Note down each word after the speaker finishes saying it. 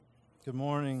Good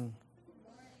morning.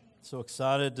 So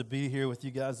excited to be here with you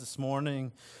guys this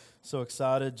morning. So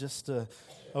excited just to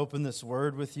open this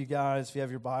word with you guys. If you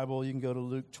have your Bible, you can go to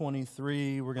Luke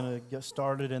 23. We're going to get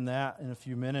started in that in a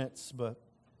few minutes. But,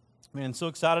 man, so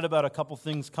excited about a couple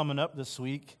things coming up this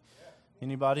week.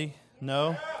 Anybody?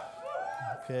 No?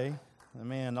 Okay.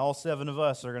 Man, all 7 of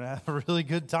us are going to have a really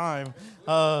good time.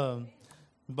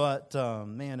 But,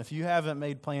 man, if you haven't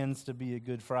made plans to be a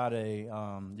Good Friday,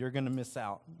 you're going to miss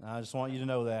out. I just want you to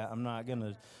know that. I'm not going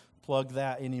to plug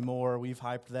that anymore. We've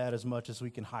hyped that as much as we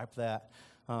can hype that.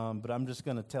 But I'm just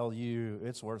going to tell you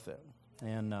it's worth it.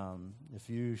 And if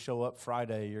you show up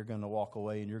Friday, you're going to walk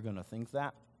away and you're going to think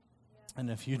that. And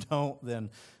if you don't,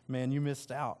 then, man, you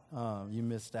missed out.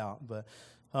 But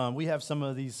we have some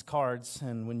of these cards,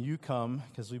 and when you come,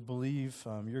 because we believe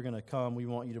you're going to come, we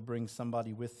want you to bring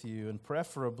somebody with you, and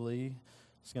preferably,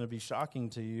 it's going to be shocking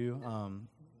to you,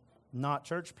 not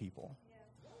church people.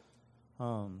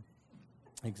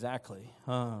 Exactly.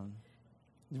 Well,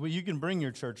 you can bring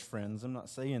your church friends, I'm not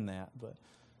saying that, but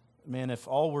man, if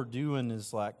all we're doing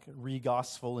is like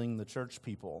re-gospeling the church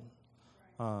people,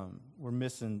 we're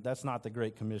missing. That's not the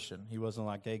Great Commission. He wasn't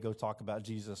like, hey, go talk about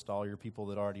Jesus to all your people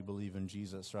that already believe in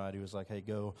Jesus, right? He was like, hey,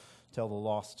 go tell the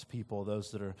lost people, those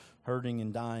that are hurting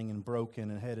and dying and broken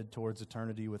and headed towards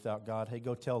eternity without God, hey,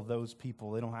 go tell those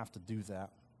people they don't have to do that.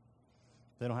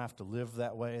 They don't have to live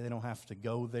that way. They don't have to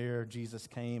go there. Jesus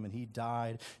came and he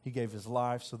died. He gave his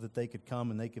life so that they could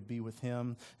come and they could be with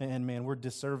him. And man, we're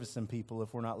disservicing people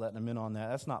if we're not letting them in on that.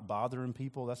 That's not bothering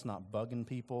people. That's not bugging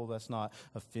people. That's not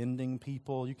offending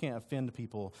people. You can't offend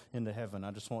people into heaven.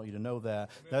 I just want you to know that.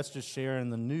 That's just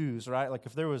sharing the news, right? Like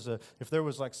if there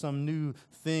was like some new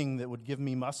thing that would give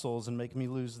me muscles and make me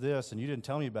lose this and you didn't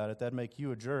tell me about it, that'd make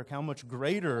you a jerk. How much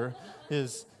greater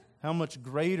is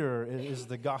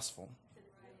the gospel?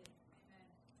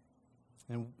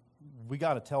 And we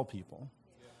got to tell people.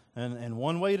 And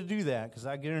one way to do that, because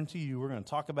I guarantee you we're going to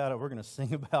talk about it, we're going to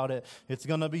sing about it, it's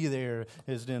going to be there,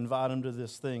 is to invite them to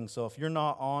this thing. So if you're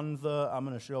not on I'm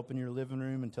going to show up in your living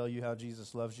room and tell you how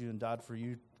Jesus loves you and died for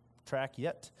you track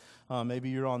yet, maybe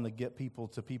you're on the get people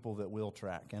to people that will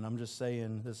track. And I'm just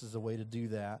saying this is a way to do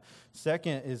that.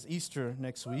 Second is Easter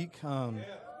next week.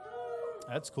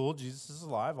 That's cool. Jesus is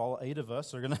alive. All 8 of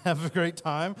us are going to have a great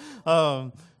time.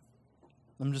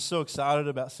 I'm just so excited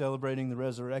about celebrating the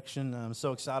resurrection. I'm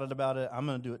so excited about it. I'm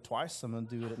going to do it twice. I'm going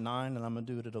to do it at 9, and I'm going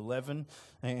to do it at 11.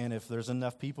 And if there's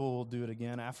enough people, we'll do it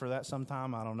again after that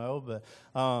sometime. I don't know.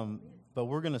 But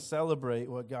we're going to celebrate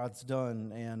what God's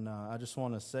done. And I just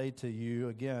want to say to you,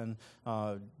 again,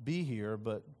 be here.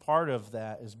 But part of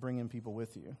that is bringing people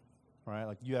with you, right?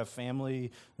 Like you have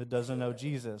family that doesn't know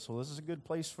Jesus. Well, this is a good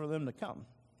place for them to come,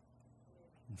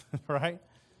 right?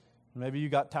 Maybe you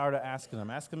got tired of asking them.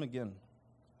 Ask them again.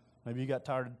 Maybe you got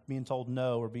tired of being told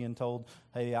no or being told,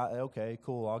 hey, okay,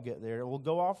 cool, I'll get there. Well,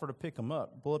 go offer to pick them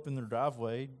up. Pull up in their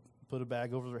driveway, put a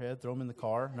bag over their head, throw them in the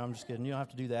car. No, I'm just kidding. You don't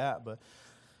have to do that. But,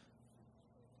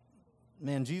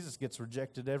 man, Jesus gets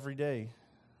rejected every day.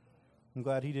 I'm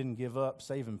glad he didn't give up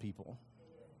saving people.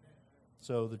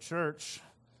 So the church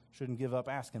shouldn't give up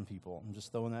asking people. I'm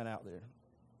just throwing that out there.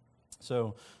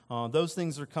 So those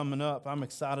things are coming up. I'm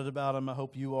excited about them. I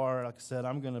hope you are. Like I said,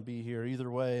 I'm going to be here either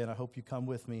way, and I hope you come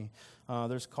with me.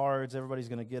 There's cards. Everybody's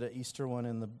going to get an Easter one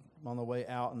on the way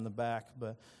out in the back.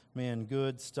 But, man,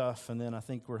 good stuff. And then I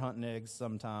think we're hunting eggs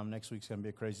sometime. Next week's going to be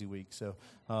a crazy week. So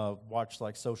watch,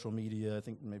 like, social media. I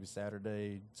think maybe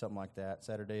Saturday, something like that.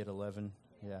 Saturday at 11.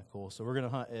 Yeah, cool. So we're going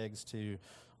to hunt eggs, too,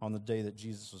 on the day that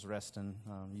Jesus was resting.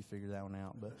 You figure that one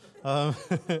out.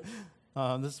 But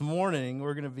this morning,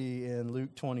 we're going to be in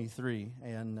Luke 23,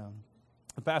 and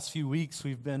the past few weeks,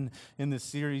 we've been in this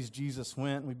series, Jesus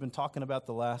Went. We've been talking about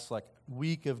the last,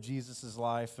 week of Jesus'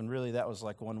 life, and really that was,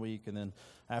 1 week, and then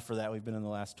after that, we've been in the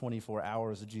last 24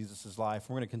 hours of Jesus' life.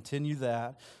 We're going to continue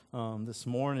that this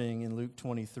morning in Luke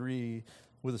 23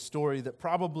 with a story that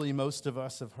probably most of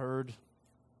us have heard.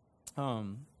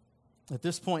 At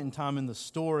this point in time in the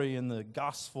story, in the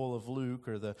Gospel of Luke,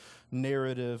 or the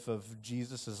narrative of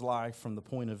Jesus' life from the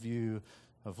point of view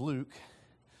of Luke,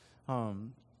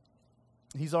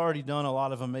 he's already done a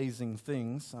lot of amazing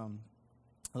things.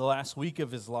 The last week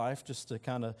of his life, just to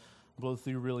kind of blow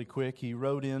through really quick, he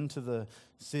rode into the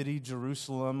city,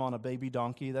 Jerusalem, on a baby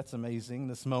donkey. That's amazing.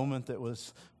 This moment that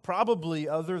was probably,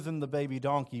 other than the baby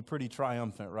donkey, pretty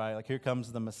triumphant, right? Like, here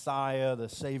comes the Messiah, the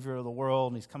Savior of the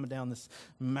world, and he's coming down this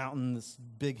mountain, this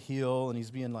big hill, and he's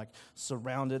being,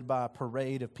 surrounded by a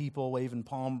parade of people waving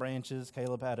palm branches.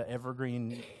 Caleb had an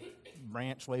evergreen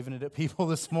branch waving it at people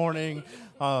this morning.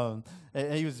 And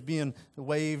he was being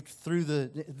waved through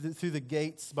the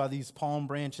gates by these palm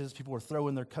branches. People were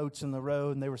throwing their coats in the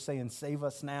road, and they were saying, "Save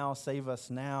us now, save us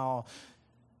now."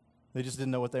 They just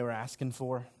didn't know what they were asking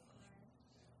for.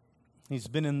 He's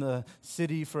been in the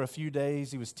city for a few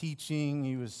days. He was teaching.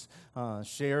 He was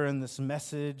sharing this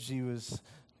message. He was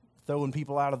throwing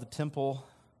people out of the temple.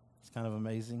 It's kind of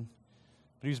amazing.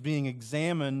 But he was being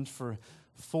examined for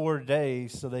 4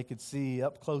 days so they could see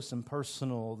up close and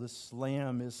personal, this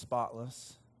lamb is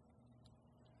spotless.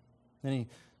 Then he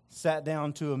sat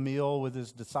down to a meal with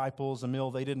his disciples, a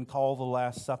meal they didn't call the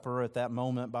Last Supper at that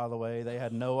moment, by the way. They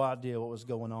had no idea what was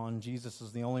going on. Jesus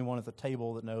is the only one at the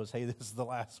table that knows, hey, this is the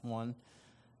last one.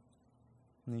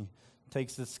 And he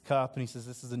takes this cup and he says,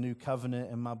 "This is the new covenant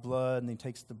in my blood." And he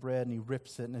takes the bread and he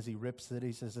rips it. And as he rips it,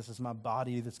 he says, "This is my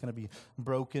body that's going to be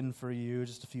broken for you.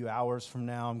 Just a few hours from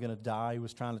now, I'm going to die." He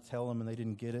was trying to tell them and they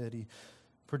didn't get it. He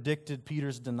predicted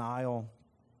Peter's denial,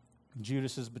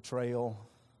 Judas's betrayal.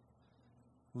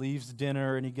 Leaves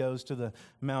dinner and he goes to the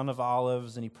Mount of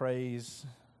Olives and he prays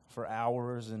for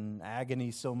hours in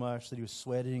agony so much that he was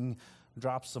sweating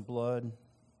drops of blood.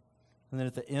 And then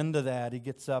at the end of that, he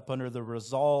gets up under the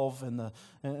resolve and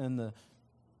the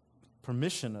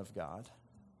permission of God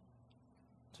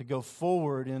to go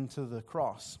forward into the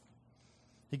cross.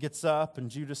 He gets up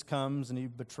and Judas comes and he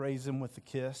betrays him with a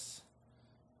kiss.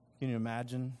 Can you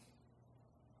imagine?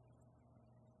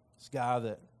 This guy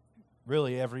that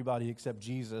really everybody except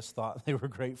Jesus thought they were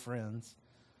great friends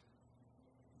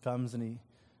comes and he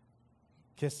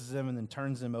kisses him and then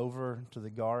turns him over to the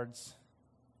guards.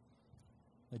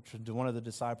 One of the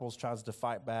disciples tries to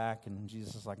fight back, and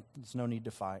Jesus is like, "There's no need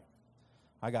to fight.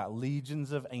 I got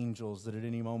legions of angels that at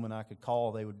any moment I could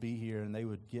call, they would be here, and they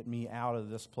would get me out of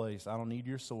this place. I don't need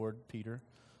your sword, Peter."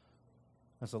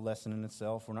 That's a lesson in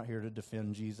itself. We're not here to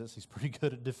defend Jesus. He's pretty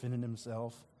good at defending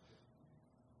himself.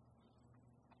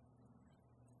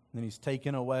 And then he's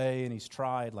taken away, and he's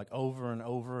tried like over and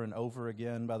over and over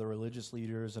again by the religious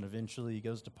leaders, and eventually he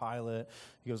goes to Pilate,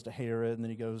 he goes to Herod, and then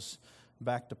he goes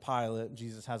back to Pilate.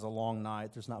 Jesus has a long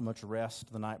night. There's not much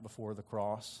rest the night before the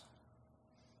cross.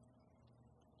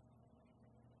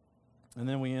 And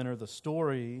then we enter the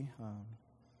story,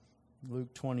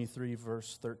 Luke 23,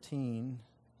 verse 13,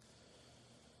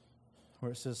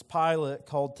 where it says, "Pilate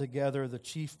called together the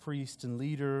chief priests and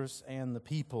leaders and the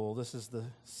people." This is the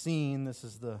scene. This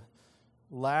is the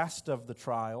last of the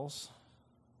trials.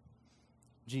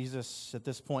 Jesus, at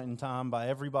this point in time, by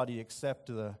everybody except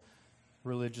the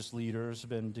religious leaders,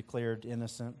 been declared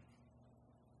innocent.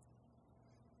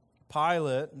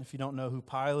 Pilate, if you don't know who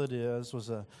Pilate is,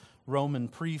 was a Roman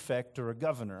prefect or a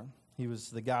governor. He was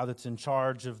the guy that's in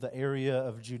charge of the area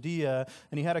of Judea,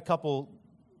 and he had a couple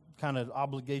kind of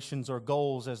obligations or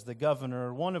goals as the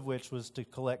governor, one of which was to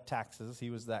collect taxes.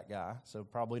 He was that guy, so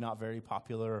probably not very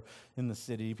popular in the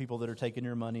city. People that are taking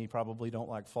your money probably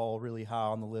don't fall really high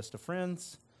on the list of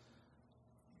friends.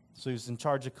 So he was in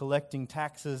charge of collecting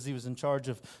taxes. He was in charge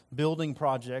of building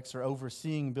projects or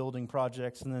overseeing building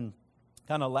projects. And then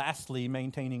kind of lastly,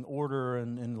 maintaining order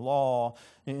and law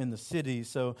in the city.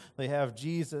 So they have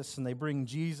Jesus and they bring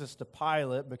Jesus to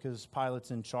Pilate because Pilate's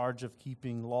in charge of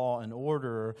keeping law and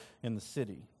order in the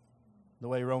city. The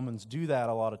way Romans do that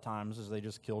a lot of times is they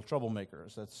just kill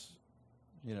troublemakers. That's,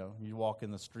 you walk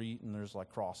in the street and there's like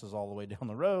crosses all the way down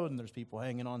the road and there's people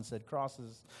hanging on said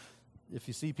crosses. If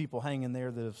you see people hanging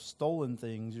there that have stolen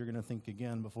things, you're going to think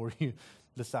again before you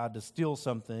decide to steal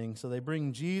something. So they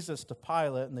bring Jesus to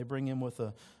Pilate, and they bring him with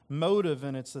a motive,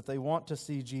 and it's that they want to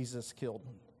see Jesus killed.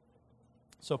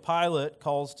 So Pilate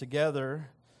calls together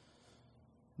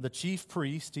the chief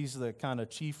priest. He's the kind of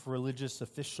chief religious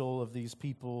official of these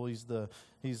people. He's the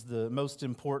most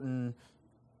important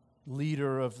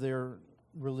leader of their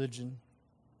religion.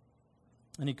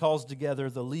 And he calls together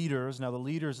the leaders. Now, the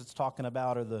leaders it's talking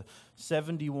about are the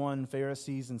 71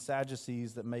 Pharisees and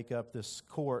Sadducees that make up this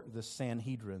court, this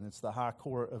Sanhedrin. It's the high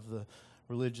court of the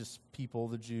religious people,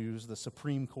 the Jews, the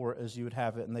Supreme Court, as you would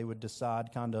have it, and they would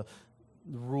decide kind of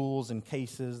rules and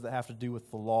cases that have to do with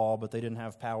the law, but they didn't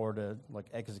have power to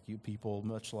execute people,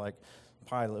 much like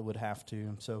Pilate would have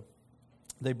to. So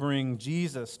they bring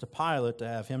Jesus to Pilate to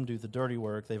have him do the dirty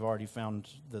work. They've already found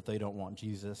that they don't want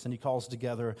Jesus. And he calls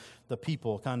together the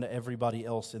people, kind of everybody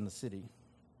else in the city.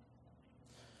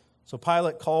 So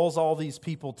Pilate calls all these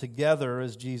people together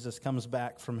as Jesus comes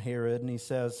back from Herod, and he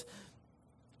says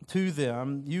to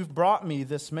them, "You've brought me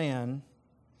this man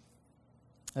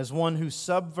as one who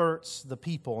subverts the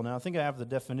people." Now, I think I have the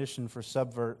definition for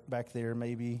subvert back there,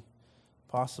 maybe.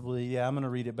 Possibly, yeah, I'm going to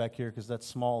read it back here because that's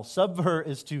small. Subvert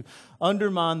is to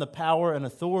undermine the power and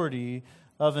authority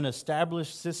of an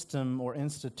established system or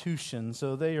institution.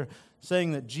 So they are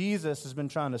saying that Jesus has been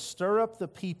trying to stir up the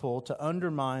people to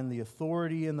undermine the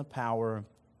authority and the power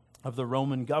of the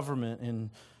Roman government in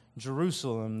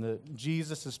Jerusalem, that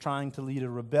Jesus is trying to lead a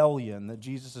rebellion, that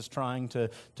Jesus is trying to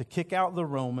kick out the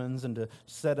Romans and to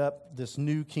set up this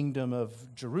new kingdom of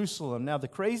Jerusalem. Now, the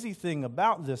crazy thing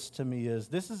about this to me is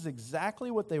this is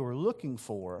exactly what they were looking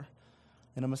for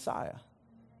in a Messiah.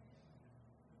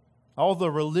 All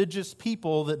the religious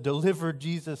people that delivered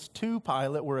Jesus to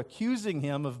Pilate were accusing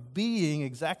him of being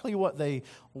exactly what they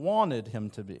wanted him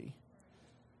to be.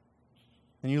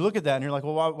 And you look at that and you're like,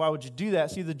 well, why would you do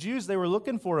that? See, the Jews, they were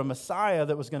looking for a Messiah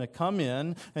that was going to come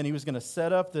in and he was going to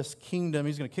set up this kingdom.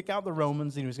 He's going to kick out the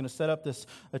Romans and he was going to set up this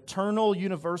eternal,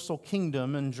 universal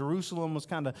kingdom. And Jerusalem was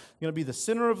kind of going to be the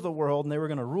center of the world and they were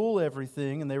going to rule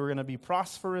everything and they were going to be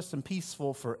prosperous and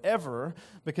peaceful forever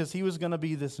because he was going to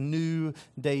be this new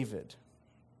David.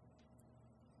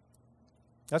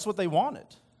 That's what they wanted.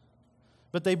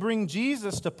 But they bring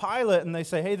Jesus to Pilate and they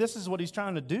say, hey, this is what he's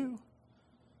trying to do.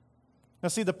 Now,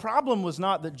 see, the problem was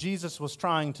not that Jesus was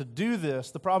trying to do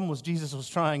this. The problem was Jesus was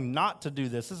trying not to do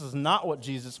this. This is not what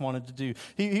Jesus wanted to do.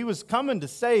 He was coming to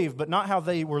save, but not how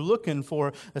they were looking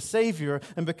for a Savior.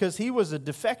 And because he was a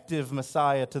defective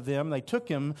Messiah to them, they took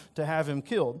him to have him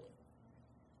killed.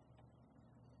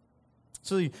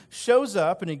 So he shows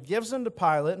up and he gives them to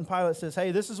Pilate, and Pilate says,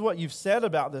 hey, this is what you've said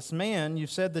about this man.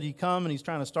 You've said that he come and he's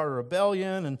trying to start a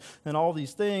rebellion and all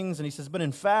these things. And he says, but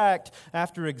in fact,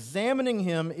 after examining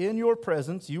him in your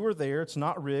presence, you were there, it's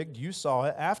not rigged, you saw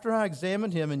it. After I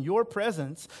examined him in your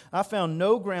presence, I found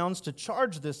no grounds to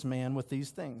charge this man with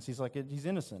these things. He's like, he's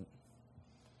innocent.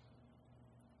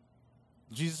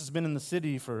 Jesus has been in the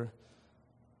city for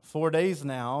 4 days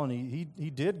now, and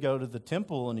he did go to the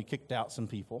temple and he kicked out some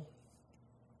people.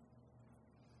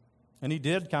 And he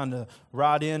did kind of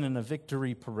ride in a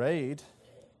victory parade.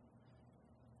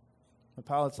 But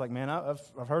Pilate's like, man, I've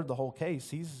heard the whole case.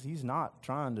 He's not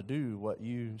trying to do what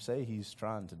you say he's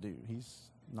trying to do. He's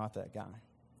not that guy.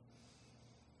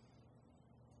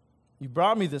 You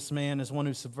brought me this man as one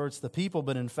who subverts the people,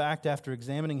 but in fact, after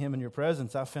examining him in your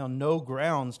presence, I found no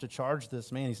grounds to charge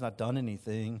this man. He's not done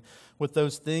anything with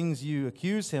those things you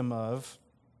accuse him of.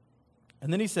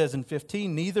 And then he says in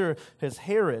 15, neither has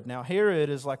Herod. Now,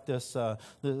 Herod is like this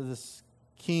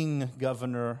king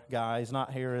governor guy. He's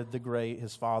not Herod the Great,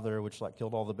 his father, which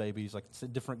killed all the babies. It's a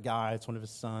different guy. It's one of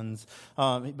his sons.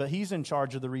 But he's in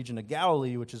charge of the region of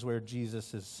Galilee, which is where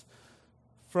Jesus is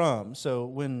from. So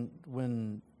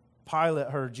when Pilate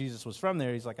heard Jesus was from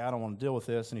there, he's like, I don't want to deal with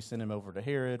this. And he sent him over to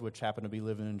Herod, which happened to be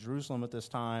living in Jerusalem at this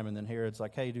time. And then Herod's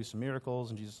like, hey, do some miracles.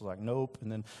 And Jesus was like, nope.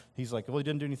 And then he's like, well, he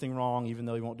didn't do anything wrong, even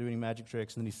though he won't do any magic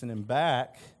tricks. And then he sent him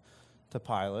back to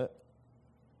Pilate.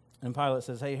 And Pilate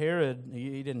says, hey, Herod,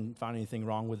 he didn't find anything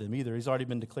wrong with him either. He's already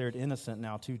been declared innocent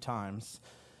now 2 times.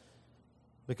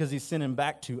 Because he sent him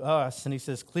back to us. And he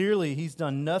says, clearly, he's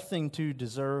done nothing to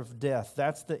deserve death.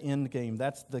 That's the end game.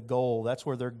 That's the goal. That's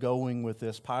where they're going with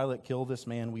this. Pilate, kill this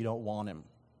man. We don't want him.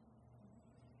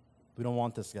 We don't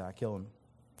want this guy. Kill him.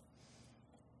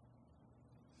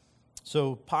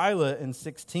 So Pilate in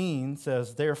 16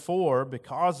 says, therefore,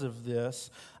 because of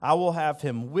this, I will have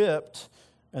him whipped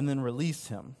and then release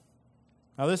him.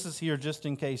 Now, this is here just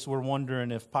in case we're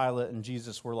wondering if Pilate and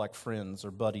Jesus were like friends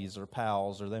or buddies or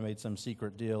pals, or they made some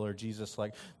secret deal, or Jesus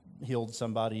healed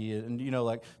somebody and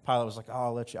Pilate was like, oh,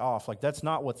 I'll let you off. That's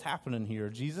not what's happening here.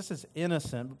 Jesus is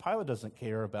innocent, but Pilate doesn't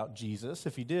care about Jesus.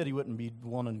 If he did, he wouldn't be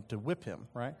wanting to whip him,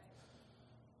 right?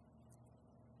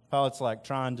 Pilate's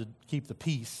trying to keep the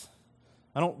peace.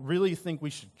 I don't really think we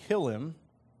should kill him.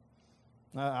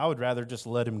 I would rather just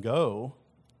let him go.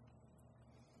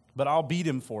 But I'll beat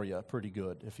him for you pretty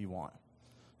good if you want.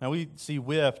 Now, we see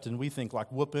whipped, and we think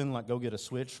whooping, go get a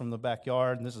switch from the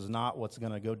backyard, and this is not what's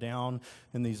going to go down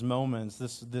in these moments.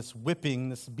 This whipping,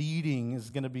 this beating is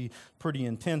going to be pretty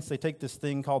intense. They take this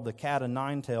thing called the cat o'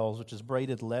 nine tails, which is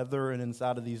braided leather, and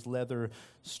inside of these leather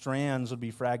strands would be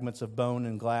fragments of bone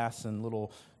and glass and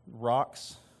little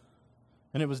rocks.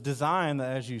 And it was designed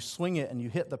that as you swing it and you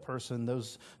hit the person,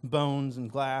 those bones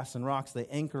and glass and rocks, they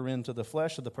anchor into the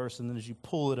flesh of the person. And as you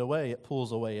pull it away, it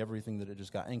pulls away everything that it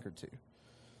just got anchored to.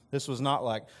 This was not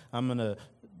like, I'm going to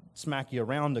smack you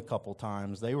around a couple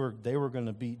times. They were going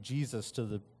to beat Jesus to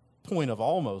the point of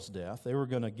almost death. They were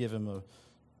going to give him a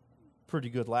pretty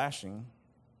good lashing.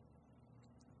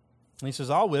 And he says,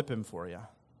 I'll whip him for you.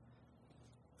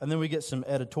 And then we get some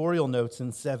editorial notes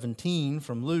in 17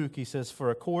 from Luke. He says, for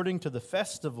according to the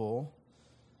festival,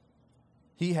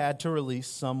 he had to release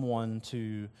someone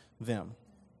to them.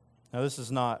 Now, this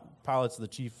is not Pilate's the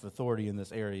chief authority in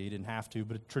this area. He didn't have to,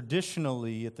 but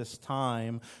traditionally at this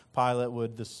time, Pilate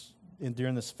would,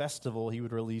 during this festival, he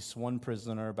would release one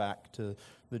prisoner back to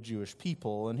the Jewish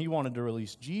people, and he wanted to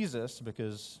release Jesus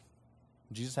because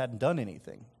Jesus hadn't done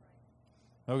anything.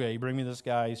 Okay, you bring me this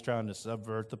guy, he's trying to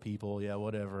subvert the people, yeah,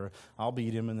 whatever. I'll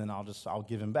beat him, and then I'll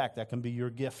give him back. That can be your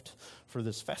gift for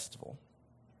this festival.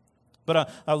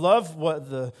 But I love what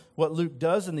Luke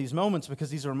does in these moments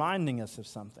because he's reminding us of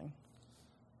something.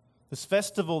 This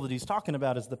festival that he's talking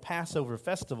about is the Passover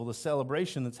festival, the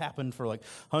celebration that's happened for like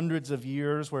hundreds of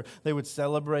years where they would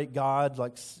celebrate God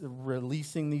like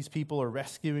releasing these people or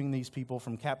rescuing these people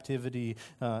from captivity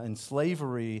and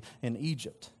slavery in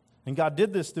Egypt. And God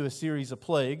did this through a series of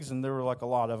plagues, and there were like a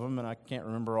lot of them, and I can't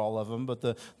remember all of them. But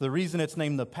the reason it's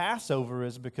named the Passover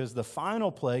is because the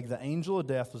final plague, the angel of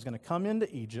death, was going to come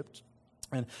into Egypt,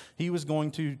 and he was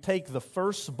going to take the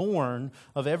firstborn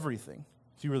of everything.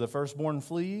 If you were the firstborn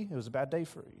flea, it was a bad day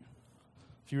for you.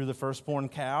 If you were the firstborn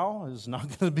cow, it was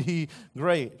not going to be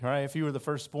great, right? If you were the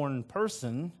firstborn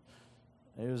person,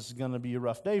 it was going to be a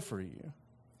rough day for you.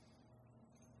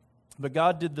 But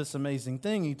God did this amazing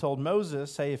thing. He told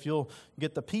Moses, hey, if you'll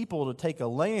get the people to take a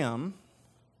lamb,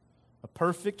 a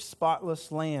perfect,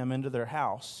 spotless lamb, into their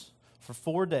house for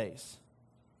 4 days,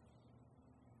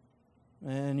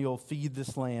 and you'll feed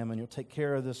this lamb, and you'll take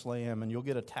care of this lamb, and you'll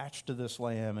get attached to this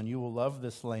lamb, and you will love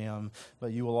this lamb,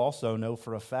 but you will also know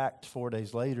for a fact 4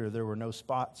 days later there were no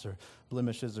spots or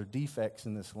blemishes or defects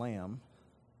in this lamb.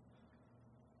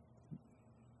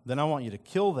 Then I want you to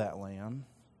kill that lamb,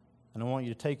 and I want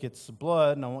you to take its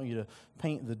blood, and I want you to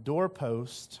paint the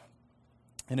doorpost,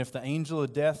 and if the angel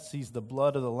of death sees the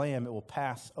blood of the lamb, it will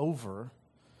pass over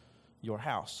your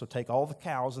house. So take all the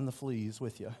cows and the fleas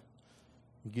with you.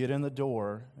 Get in the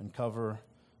door and cover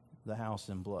the house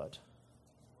in blood.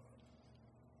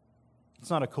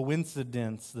 It's not a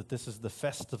coincidence that this is the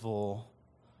festival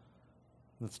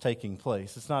that's taking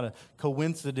place. It's not a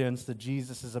coincidence that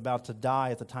Jesus is about to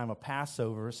die at the time of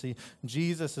Passover. See,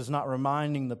 Jesus is not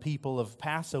reminding the people of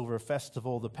Passover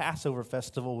festival. The Passover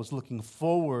festival was looking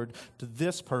forward to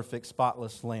this perfect,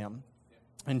 spotless lamb.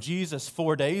 And Jesus,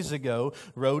 4 days ago,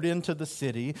 rode into the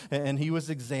city, and he was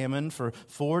examined for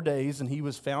 4 days, and he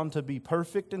was found to be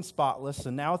perfect and spotless.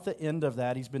 And now at the end of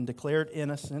that, he's been declared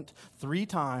innocent 3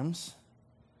 times,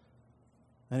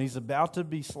 and he's about to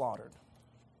be slaughtered.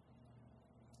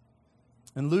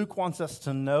 And Luke wants us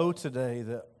to know today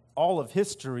that all of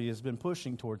history has been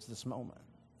pushing towards this moment.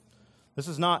 This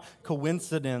is not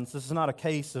coincidence. This is not a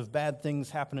case of bad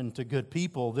things happening to good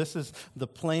people. This is the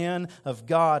plan of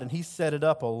God, and he set it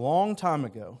up a long time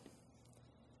ago.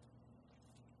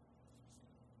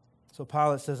 So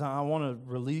Pilate says, I want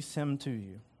to release him to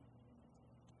you.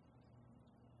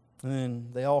 And then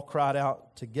they all cried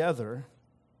out together,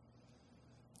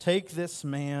 take this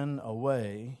man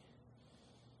away,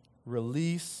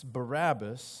 release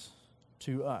Barabbas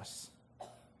to us.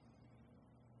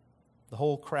 The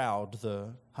whole crowd, the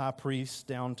high priest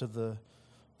down to the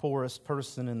poorest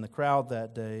person in the crowd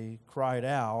that day, cried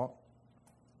out,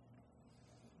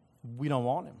 we don't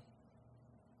want him.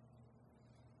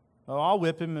 Oh, I'll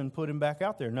whip him and put him back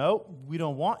out there. No, we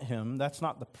don't want him. That's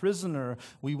not the prisoner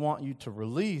we want you to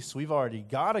release. We've already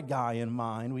got a guy in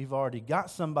mind. We've already got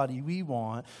somebody we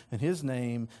want, and his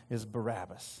name is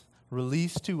Barabbas.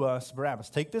 Release to us Barabbas.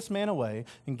 Take this man away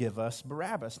and give us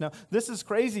Barabbas. Now, this is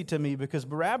crazy to me because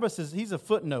Barabbas he's a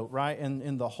footnote, right,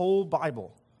 in the whole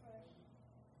Bible.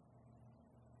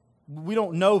 We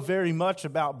don't know very much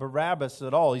about Barabbas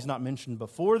at all. He's not mentioned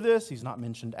before this. He's not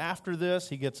mentioned after this.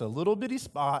 He gets a little bitty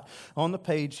spot on the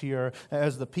page here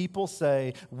as the people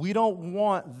say, we don't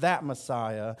want that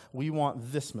Messiah. We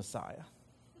want this Messiah.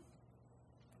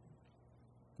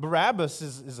 Barabbas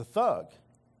is a thug.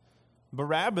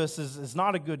 Barabbas is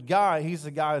not a good guy. He's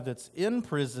a guy that's in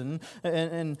prison,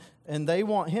 and they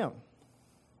want him.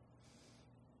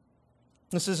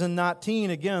 This is in 19.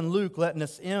 Again, Luke letting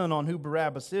us in on who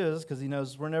Barabbas is because he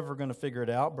knows we're never going to figure it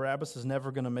out. Barabbas is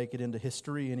never going to make it into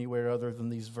history anywhere other than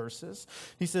these verses.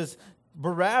 He says,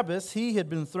 Barabbas, he had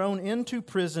been thrown into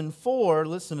prison for,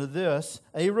 listen to this,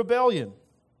 a rebellion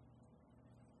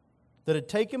that had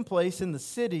taken place in the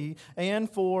city and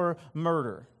for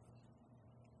murder.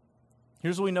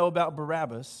 Here's what we know about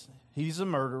Barabbas. He's a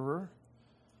murderer,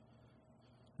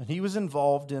 and he was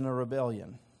involved in a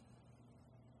rebellion.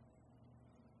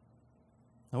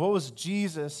 Now, what was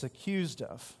Jesus accused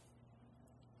of?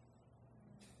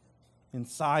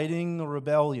 Inciting a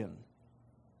rebellion.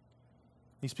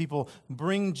 These people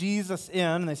bring Jesus in,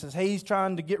 and they say, hey, he's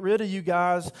trying to get rid of you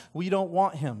guys. We don't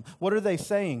want him. What are they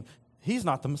saying? He's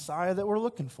not the Messiah that we're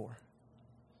looking for.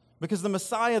 Because the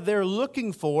Messiah they're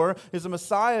looking for is a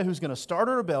Messiah who's going to start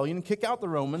a rebellion, kick out the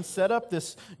Romans, set up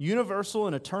this universal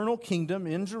and eternal kingdom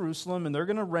in Jerusalem, and they're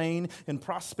going to reign in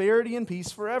prosperity and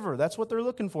peace forever. That's what they're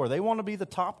looking for. They want to be the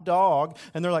top dog,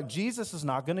 and they're like, Jesus is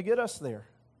not going to get us there.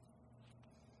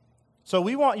 So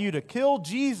we want you to kill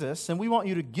Jesus, and we want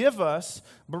you to give us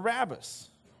Barabbas.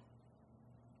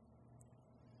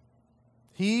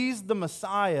 He's the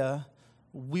Messiah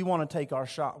we want to take our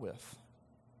shot with.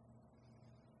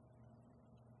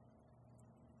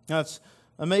 Now, it's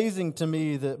amazing to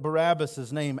me that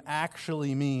Barabbas' name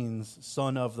actually means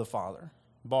son of the Father.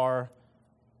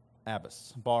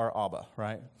 Bar-Abbas, Bar-Abba,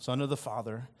 right? Son of the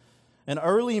Father. And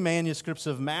early manuscripts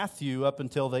of Matthew, up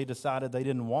until they decided they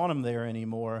didn't want him there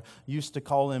anymore, used to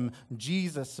call him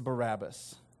Jesus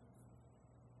Barabbas.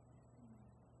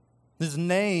 His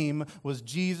name was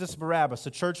Jesus Barabbas.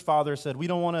 The church father said, we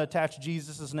don't want to attach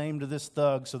Jesus' name to this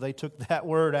thug, so they took that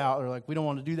word out. They're like, we don't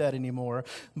want to do that anymore.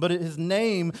 But his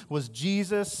name was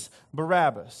Jesus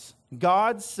Barabbas.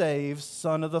 God saves,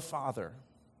 Son of the Father.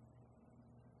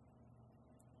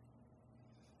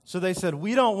 So they said,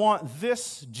 we don't want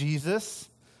this Jesus.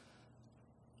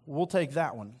 We'll take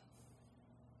that one.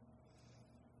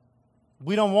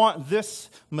 We don't want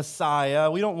this Messiah.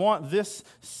 We don't want this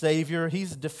Savior.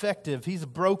 He's defective. He's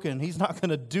broken. He's not going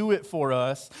to do it for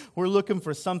us. We're looking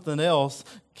for something else.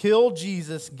 Kill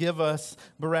Jesus. Give us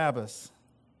Barabbas.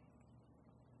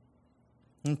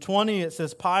 In 20, it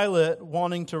says Pilate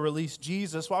wanting to release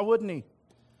Jesus. Why wouldn't he?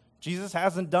 Jesus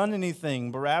hasn't done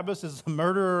anything. Barabbas is a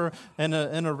murderer and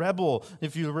a rebel.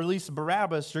 If you release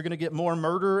Barabbas, you're going to get more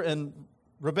murder and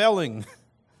rebelling.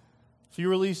 If you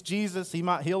release Jesus, he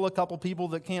might heal a couple people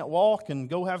that can't walk and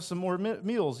go have some more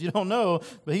meals. You don't know,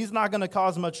 but he's not going to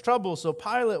cause much trouble. So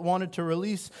Pilate wanted to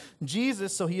release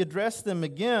Jesus, so he addressed them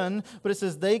again. But it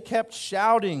says they kept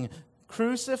shouting,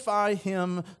 crucify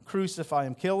him,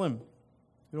 kill him.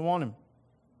 We don't want him.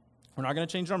 We're not going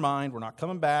to change our mind. We're not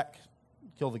coming back.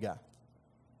 Kill the guy.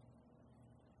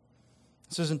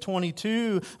 It says in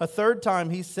 22, a third time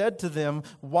he said to them,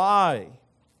 why?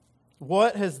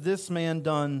 What has this man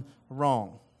done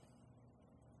wrong?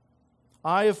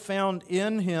 I have found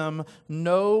in him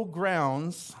no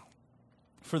grounds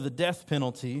for the death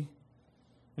penalty.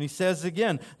 And he says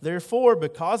again, therefore,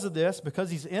 because of this, because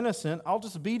he's innocent, I'll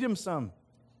just beat him some.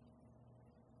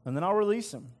 And then I'll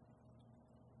release him.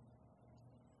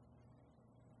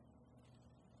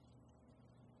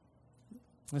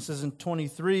 This is in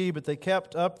 23, but they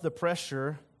kept up the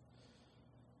pressure,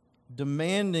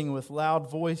 demanding with loud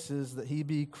voices that he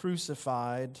be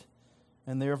crucified,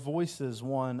 and their voices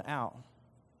won out.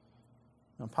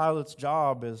 Now, Pilate's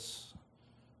job is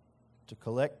to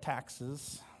collect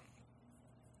taxes,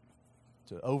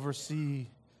 to oversee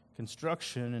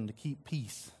construction, and to keep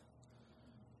peace.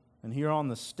 And here on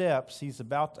the steps, he's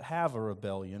about to have a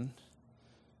rebellion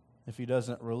if he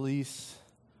doesn't release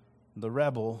the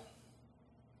rebel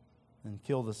and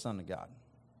kill the Son of God.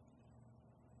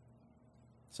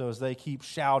 So as they keep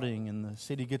shouting and the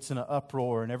city gets in an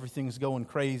uproar and everything's going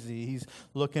crazy, he's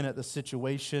looking at the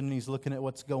situation, he's looking at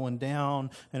what's going down,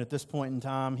 and at this point in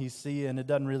time, he's seeing it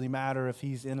doesn't really matter if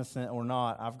he's innocent or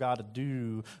not. I've got to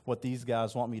do what these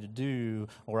guys want me to do,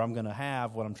 or I'm going to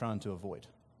have what I'm trying to avoid.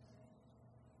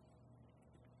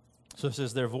 So it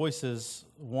says their voices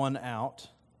won out.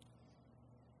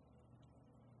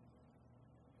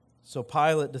 So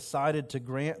Pilate decided to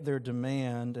grant their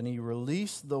demand, and he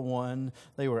released the one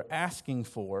they were asking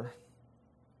for,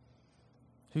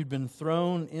 who'd been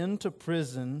thrown into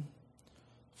prison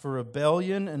for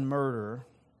rebellion and murder,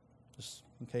 just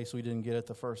in case we didn't get it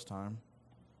the first time,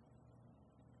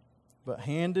 but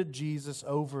handed Jesus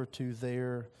over to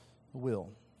their will.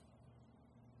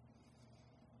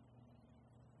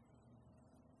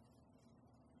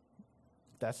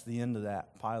 That's the end of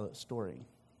that Pilate story.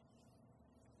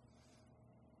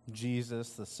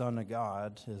 Jesus, the Son of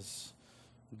God, is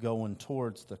going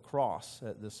towards the cross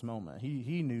at this moment.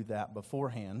 He knew that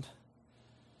beforehand,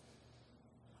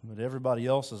 but everybody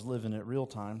else is living it real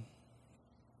time.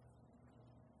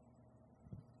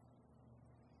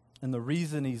 And the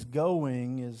reason he's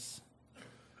going is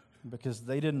because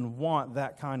they didn't want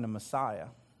that kind of Messiah.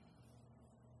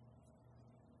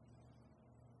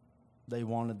 They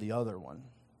wanted the other one.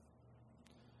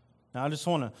 Now, I just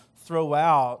want to throw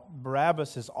out,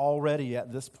 Barabbas is already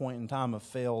at this point in time a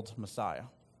failed Messiah.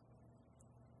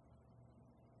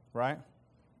 Right?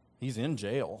 He's in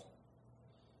jail.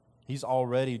 He's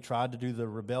already tried to do the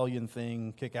rebellion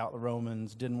thing, kick out the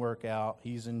Romans, didn't work out.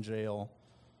 He's in jail.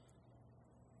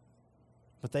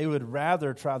 But they would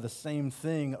rather try the same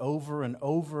thing over and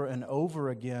over and over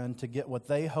again to get what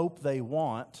they hope they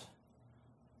want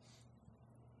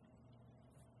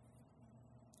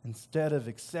instead of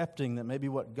accepting that maybe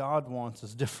what God wants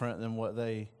is different than what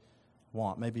they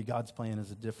want. Maybe God's plan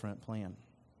is a different plan.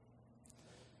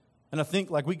 And I think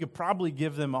we could probably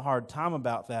give them a hard time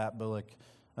about that, but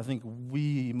I think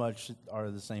we much are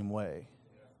the same way.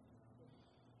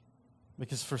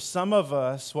 Because for some of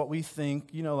us, what we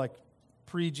think,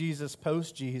 pre-Jesus,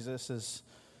 post-Jesus is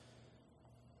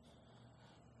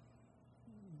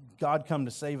God come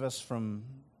to save us from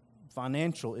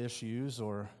financial issues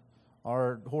or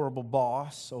our horrible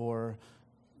boss or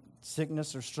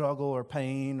sickness or struggle or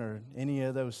pain or any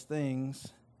of those things.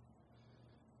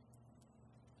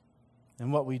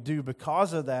 And what we do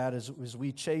because of that is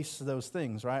we chase those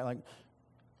things, right?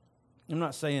 I'm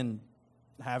not saying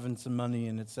having some money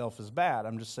in itself is bad.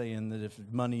 I'm just saying that if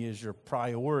money is your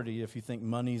priority, if you think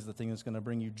money is the thing that's going to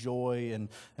bring you joy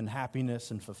and happiness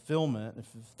and fulfillment, if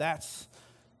that's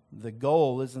the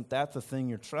goal, isn't that the thing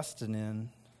you're trusting in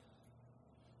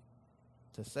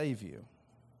to save you?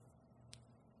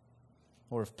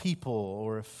 Or if people,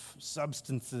 or if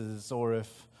substances, or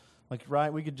if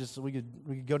right, we could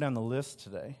go down the list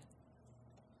today.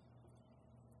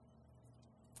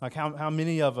 How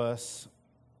many of us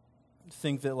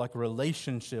think that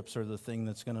relationships are the thing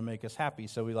that's going to make us happy?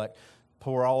 So we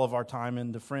pour all of our time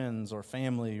into friends or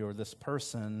family or this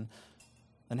person.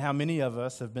 And how many of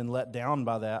us have been let down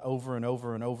by that over and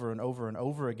over and over and over and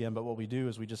over again? But what we do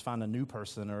is we just find a new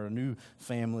person or a new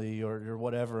family or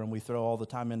whatever, and we throw all the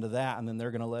time into that, and then they're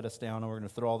going to let us down, and we're going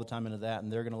to throw all the time into that, and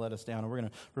they're going to let us down, and we're going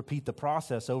to repeat the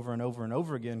process over and over and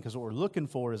over again, because what we're looking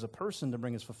for is a person to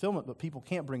bring us fulfillment, but people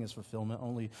can't bring us fulfillment.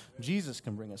 Only Jesus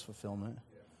can bring us fulfillment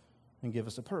and give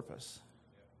us a purpose.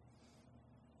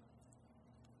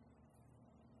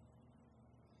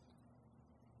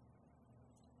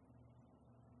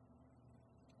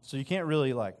 So you can't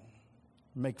really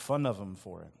make fun of them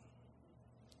for it.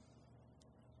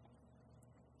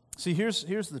 See, here's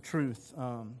the truth.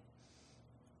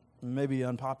 Maybe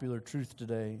unpopular truth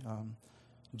today.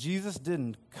 Jesus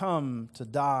didn't come to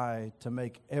die to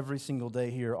make every single day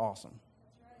here awesome.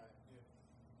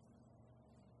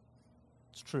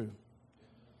 It's true.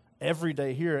 Every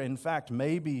day here, in fact,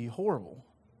 may be horrible.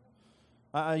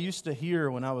 I used to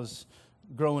hear when I was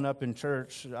growing up in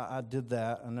church, I did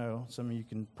that. I know some of you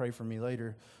can pray for me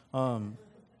later. I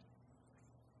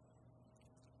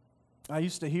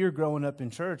used to hear growing up in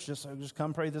church, just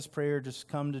come pray this prayer, just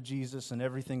come to Jesus and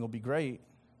everything will be great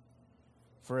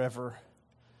forever.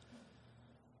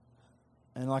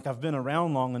 And I've been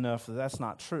around long enough that that's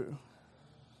not true.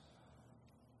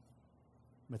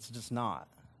 It's just not.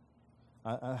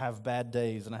 I have bad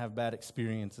days and I have bad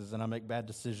experiences and I make bad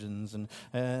decisions and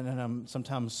I'm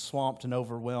sometimes swamped and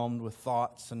overwhelmed with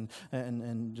thoughts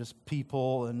and just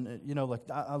people and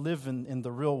I live in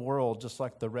the real world just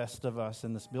like the rest of us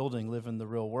in this building live in the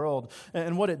real world.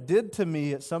 And what it did to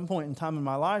me at some point in time in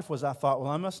my life was I thought, well,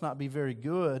 I must not be very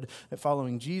good at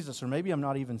following Jesus, or maybe I'm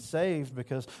not even saved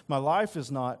because my life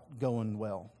is not going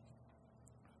well.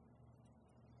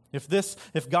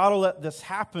 If God will let this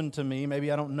happen to me, maybe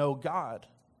I don't know God.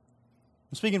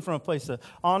 I'm speaking from a place of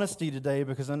honesty today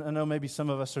because I know maybe some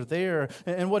of us are there.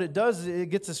 And what it does is it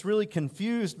gets us really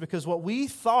confused because what we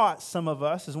thought, some of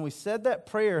us, is when we said that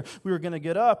prayer, we were going to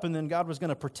get up and then God was going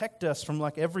to protect us from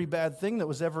every bad thing that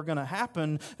was ever going to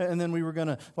happen. And then we were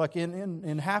going to,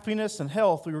 in happiness and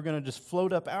health, we were going to just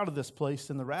float up out of this place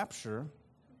in the rapture.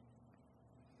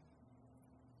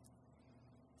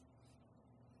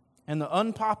 And the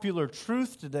unpopular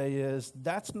truth today is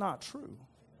that's not true.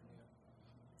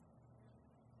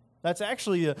 That's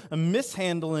actually a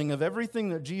mishandling of everything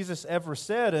that Jesus ever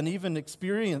said and even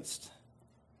experienced.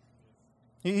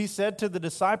 He said to the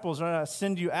disciples, I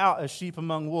send you out as sheep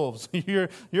among wolves. You're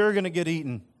going to get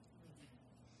eaten.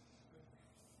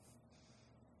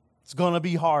 It's going to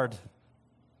be hard.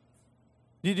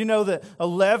 Did you know that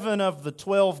 11 of the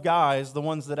 12 guys, the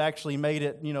ones that actually made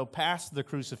it, past the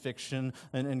crucifixion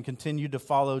and continued to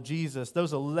follow Jesus,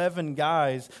 those 11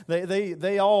 guys,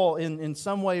 they all in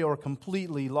some way or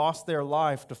completely lost their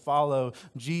life to follow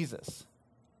Jesus.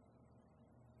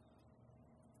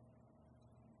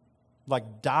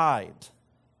 Died.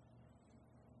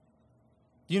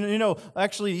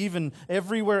 Actually, even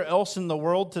everywhere else in the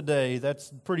world today,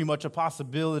 that's pretty much a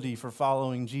possibility for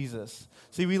following Jesus.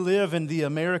 See, we live in the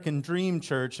American dream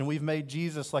church, and we've made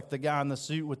Jesus like the guy in the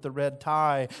suit with the red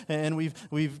tie, and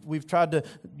we've tried to,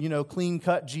 clean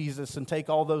cut Jesus and take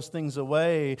all those things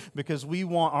away because we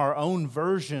want our own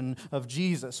version of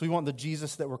Jesus. We want the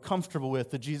Jesus that we're comfortable with,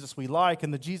 the Jesus we like,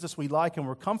 and the Jesus we like and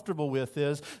we're comfortable with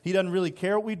is He doesn't really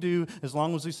care what we do as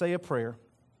long as we say a prayer.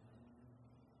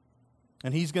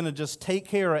 And He's going to just take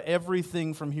care of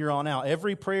everything from here on out.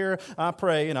 Every prayer I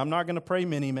pray, and I'm not going to pray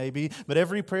many maybe, but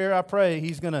every prayer I pray,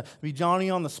 He's going to be Johnny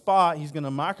on the spot. He's going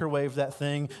to microwave that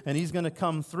thing, and He's going to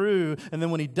come through. And then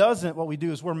when He doesn't, what we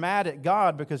do is we're mad at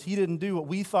God because He didn't do what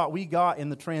we thought we got in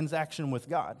the transaction with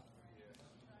God.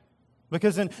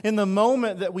 Because in the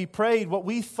moment that we prayed, what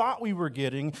we thought we were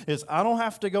getting is, I don't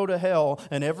have to go to hell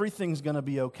and everything's going to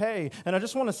be okay. And I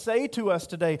just want to say to us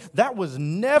today, that was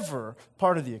never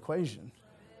part of the equation.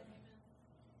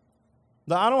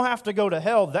 The I don't have to go to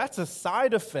hell, that's a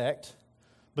side effect,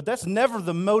 but that's never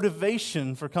the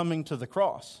motivation for coming to the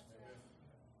cross.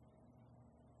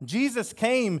 Jesus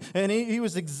came and he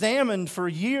was examined for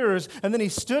years, and then He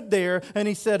stood there and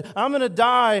He said, I'm going to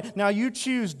die. Now you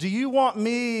choose. Do you want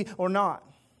me or not?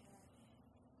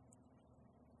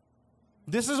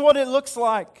 This is what it looks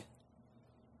like.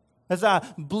 As I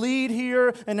bleed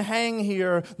here and hang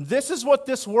here, this is what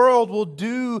this world will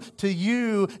do to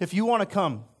you if you want to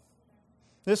come.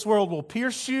 This world will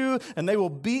pierce you, and they will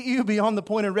beat you beyond the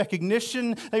point of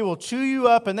recognition. They will chew you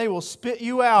up, and they will spit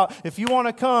you out. If you want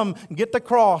to come, get the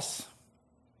cross.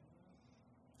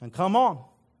 And come on.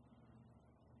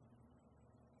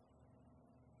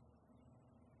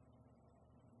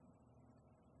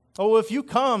 Oh, if you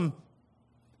come,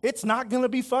 it's not going to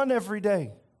be fun every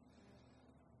day.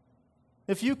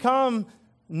 If you come,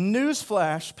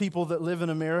 newsflash, people that live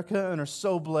in America and are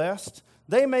so blessed,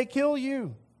 they may kill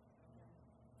you.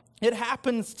 It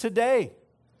happens today.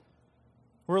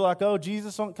 We're like, oh,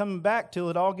 Jesus isn't coming back till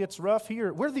it all gets rough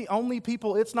here. We're the only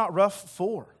people it's not rough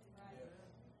for.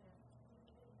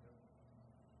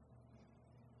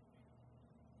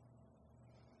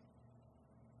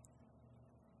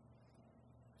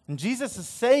 And Jesus is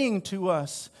saying to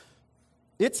us,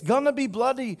 it's going to be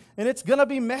bloody, and it's going to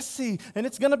be messy, and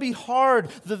it's going to be hard.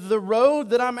 The road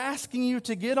that I'm asking you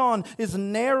to get on is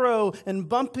narrow and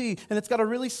bumpy, and it's got a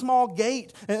really small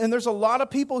gate. And there's a lot of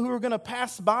people who are going to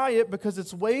pass by it because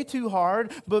it's way too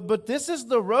hard. But this is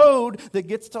the road that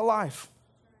gets to life.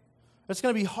 It's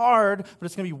going to be hard, but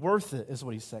it's going to be worth it, is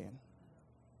what He's saying.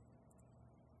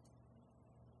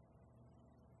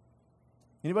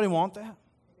 Anybody want that?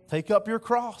 Take up your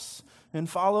cross and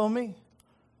follow me.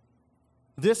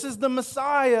 This is the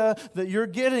Messiah that you're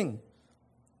getting.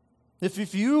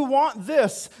 If you want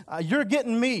this, you're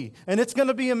getting me, and it's going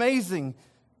to be amazing.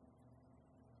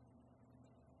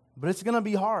 But it's going to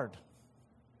be hard.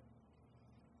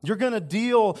 You're going to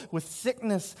deal with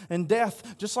sickness and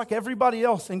death just like everybody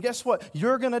else. And guess what?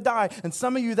 You're going to die. And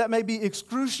some of you, that may be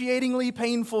excruciatingly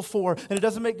painful for, and it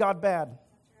doesn't make God bad.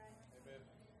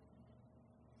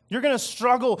 You're going to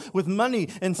struggle with money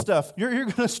and stuff. You're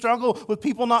going to struggle with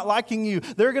people not liking you.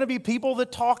 There are going to be people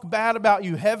that talk bad about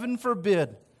you. Heaven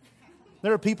forbid.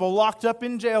 There are people locked up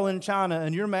in jail in China,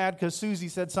 and you're mad because Susie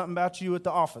said something about you at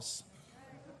the office.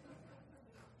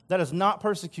 That is not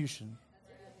persecution.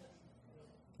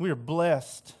 We are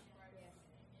blessed.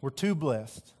 We're too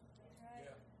blessed.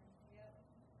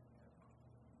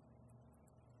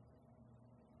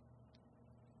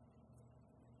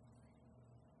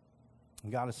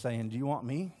 And God is saying, do you want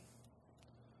me?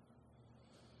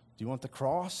 Do you want the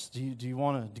cross? Do you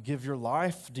want to give your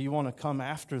life? Do you want to come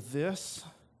after this?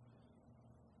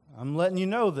 I'm letting you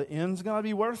know the end's going to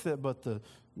be worth it, but the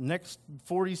next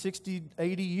 40, 60,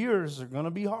 80 years are going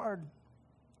to be hard.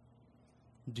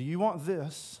 Do you want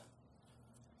this,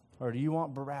 or do you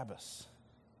want Barabbas?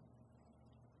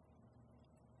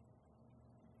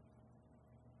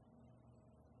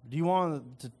 Do you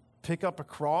want to pick up a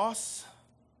cross?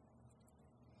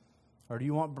 Or do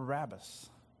you want Barabbas?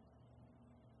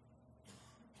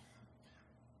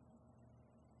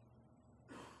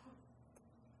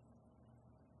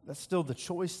 That's still the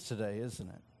choice today, isn't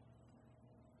it?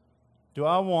 Do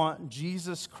I want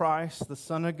Jesus Christ, the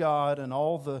Son of God, and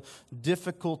all the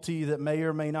difficulty that may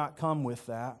or may not come with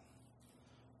that?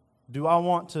 Do I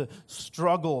want to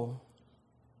struggle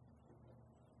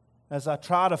as I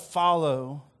try to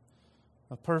follow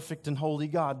a perfect and holy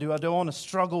God? Do I want to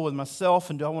struggle with myself,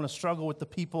 and do I want to struggle with the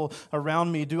people around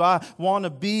me? Do I want to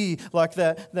be like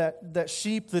that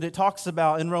sheep that it talks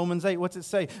about in Romans 8? What's it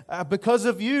say? Because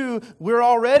of you, we're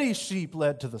already sheep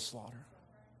led to the slaughter.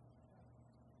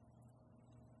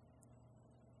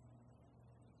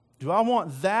 Do I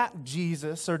want that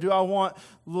Jesus, or do I want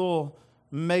little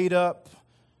made up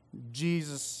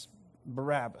Jesus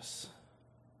Barabbas?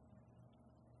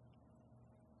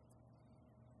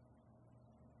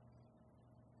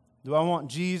 Do I want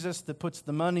Jesus that puts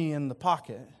the money in the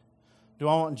pocket? Do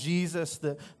I want Jesus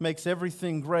that makes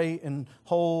everything great and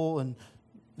whole and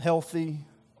healthy?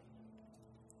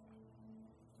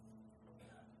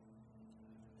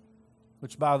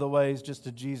 which, by the way, is just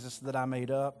a Jesus that I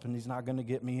made up, and he's not going to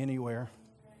get me anywhere?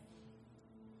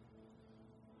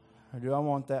 Or do I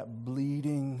want that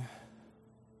bleeding,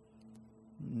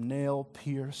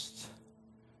 nail-pierced,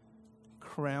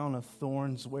 crown of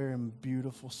thorns wearing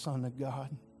beautiful Son of God?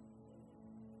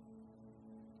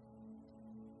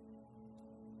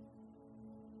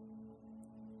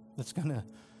 That's going to,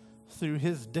 through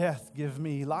his death, give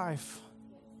me life.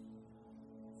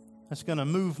 That's going to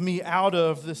move me out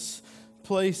of this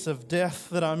place of death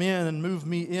that I'm in and move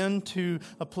me into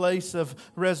a place of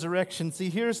resurrection. See,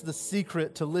 here's the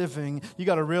secret to living. You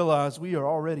got to realize we are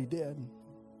already dead.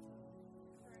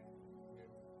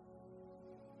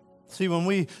 See, when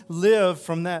we live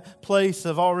from that place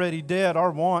of already dead,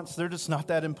 our wants, they're just not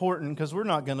that important because we're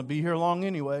not going to be here long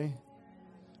anyway.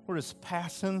 We're just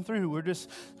passing through. We're just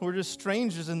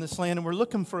strangers in this land, and we're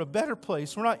looking for a better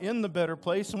place. We're not in the better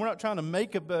place, and we're not trying to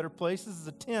make a better place. This is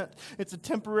a tent. It's a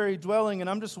temporary dwelling, and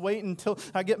I'm just waiting until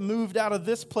I get moved out of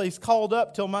this place, called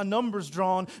up till my number's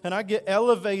drawn, and I get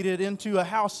elevated into a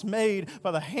house made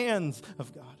by the hands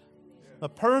of God. A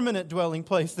permanent dwelling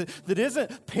place that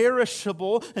isn't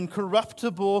perishable and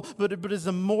corruptible, but is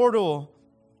immortal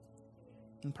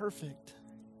and perfect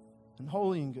and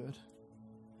holy and good.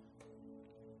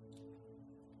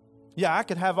 Yeah, I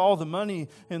could have all the money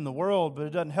in the world, but it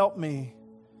doesn't help me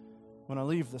when I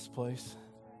leave this place.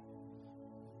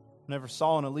 Never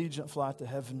saw an Allegiant flight to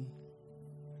heaven.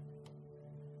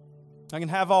 I can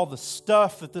have all the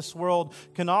stuff that this world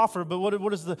can offer, but what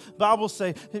does the Bible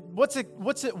say? What's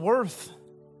it worth?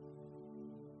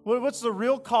 What's the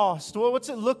real cost? What's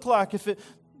it look like if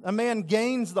a man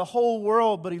gains the whole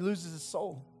world, but he loses his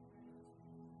soul?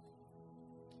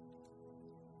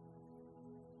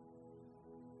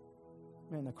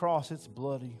 Man, the cross, it's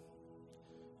bloody.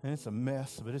 And it's a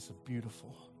mess, but it's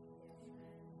beautiful.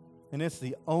 And it's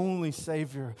the only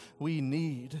Savior we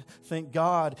need. Thank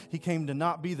God He came to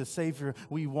not be the Savior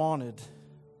we wanted,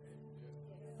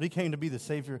 but He came to be the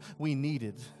Savior we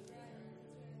needed.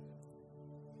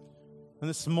 And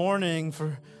this morning,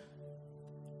 for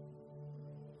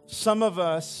some of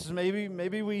us,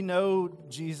 maybe we know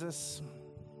Jesus,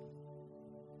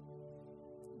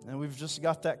 and we've just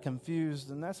got that confused,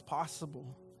 and that's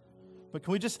possible. But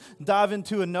can we just dive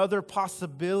into another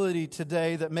possibility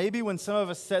today that maybe when some of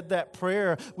us said that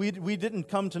prayer, we didn't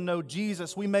come to know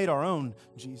Jesus, we made our own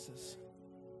Jesus.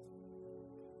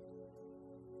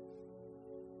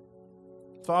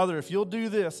 Father, if you'll do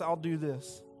this, I'll do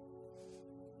this.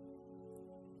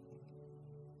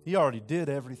 He already did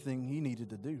everything He needed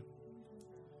to do.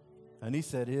 And He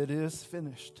said, it is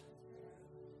finished.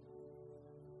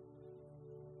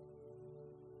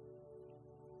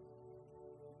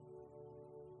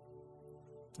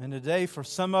 And today, for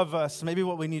some of us, maybe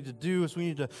what we need to do is we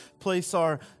need to place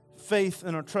our faith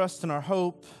and our trust and our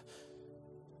hope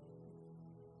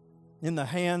in the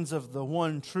hands of the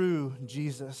one true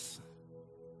Jesus,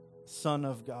 Son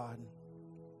of God,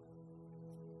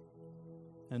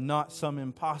 and not some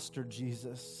imposter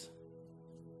Jesus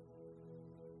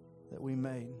that we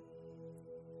made.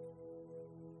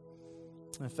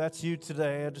 And if that's you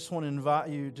today, I just want to invite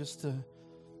you just to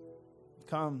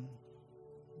come.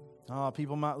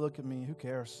 People might look at me. Who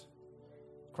cares?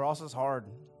 Cross is hard.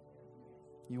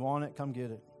 You want it? Come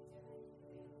get it.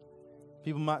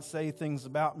 People might say things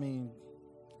about me.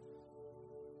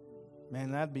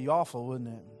 Man, that'd be awful, wouldn't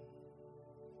it?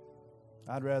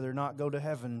 I'd rather not go to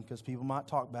heaven because people might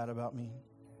talk bad about me.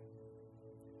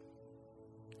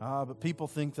 But people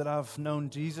think that I've known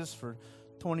Jesus for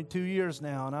 22 years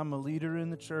now and I'm a leader in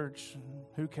the church.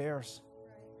 Who cares?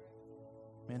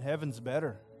 Man, heaven's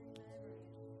better.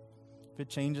 If it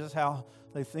changes how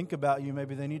they think about you,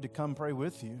 maybe they need to come pray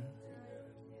with you.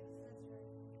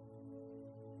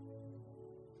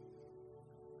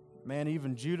 Man,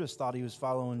 even Judas thought he was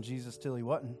following Jesus till he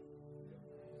wasn't.